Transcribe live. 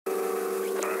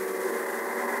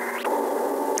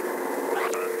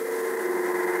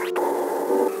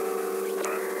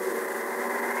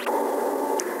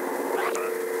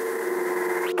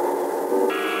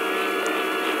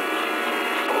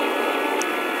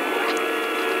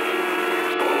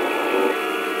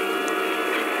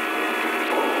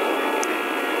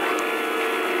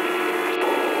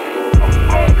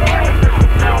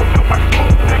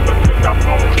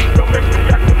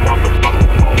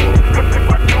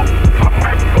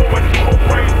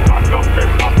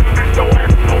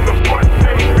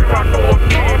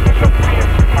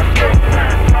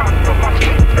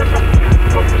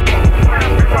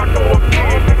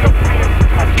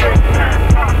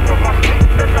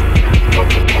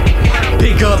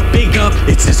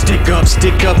So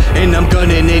stick up, and I'm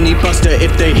gunning any buster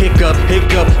if they hiccup.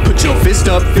 Put your fist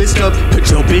up, put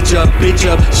your bitch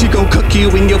up. She gon' cook you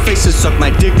in your face and suck my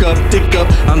dick up.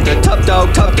 I'm the top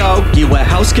dog, you a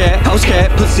house cat.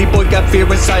 Pussy boy got fear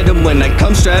inside him when I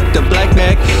come strapped to Black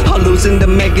Mac. Hollows in the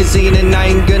magazine and I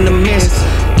ain't gonna miss.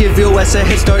 Give your ass a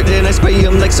head start, then I spray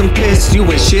him like some piss. You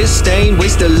a shit stain,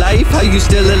 waste of life, how you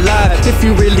still alive? If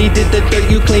you really did the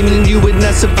dirt, you claiming you would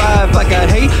not survive. I got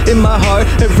hate in my heart,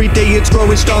 every day it's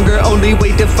growing stronger. Only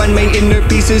way to find my inner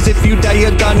pieces if you die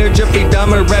a goner. Jeffrey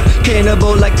Dahmer rap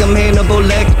cannibal like I'm Hannibal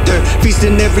Lecter.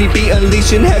 Feasting every beat,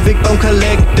 unleashing havoc, bone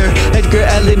collector. Edgar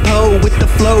Allan Poe with the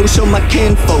flow, show my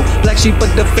kinfolk. Black sheep of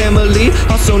the family,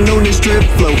 also known as drip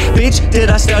flow. Bitch, did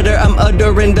I stutter? I'm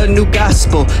uttering the new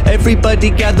gospel. Everybody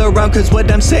gather around cause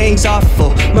what I'm saying's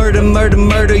awful.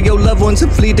 Murder your loved ones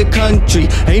and flee the country.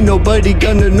 Ain't nobody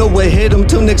gonna know what hit them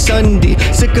till next Sunday.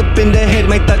 Sick up in the head,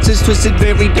 my thoughts is twisted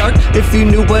very dark. If you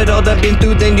knew what all I've been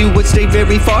through, then you would stay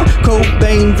very far.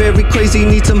 Cobain, very crazy,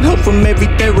 need some help from every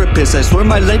therapist. I swear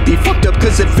my life be fucked up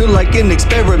cause it feel like an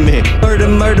experiment.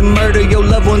 Murder your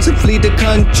loved ones and flee the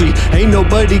country. Ain't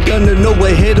nobody gonna know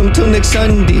what hit them till next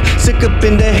Sunday. Sick up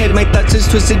in the head, my thoughts is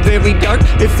twisted very dark.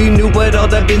 If you knew what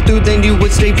all I've been through, then you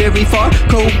would stay very far.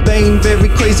 Cobain, very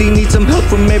crazy, need some help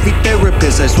from every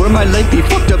therapist. I swear my life be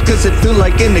fucked up cause it feel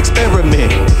like an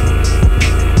experiment.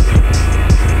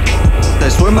 I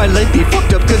swear my life be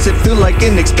fucked up cause it feel like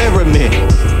an experiment.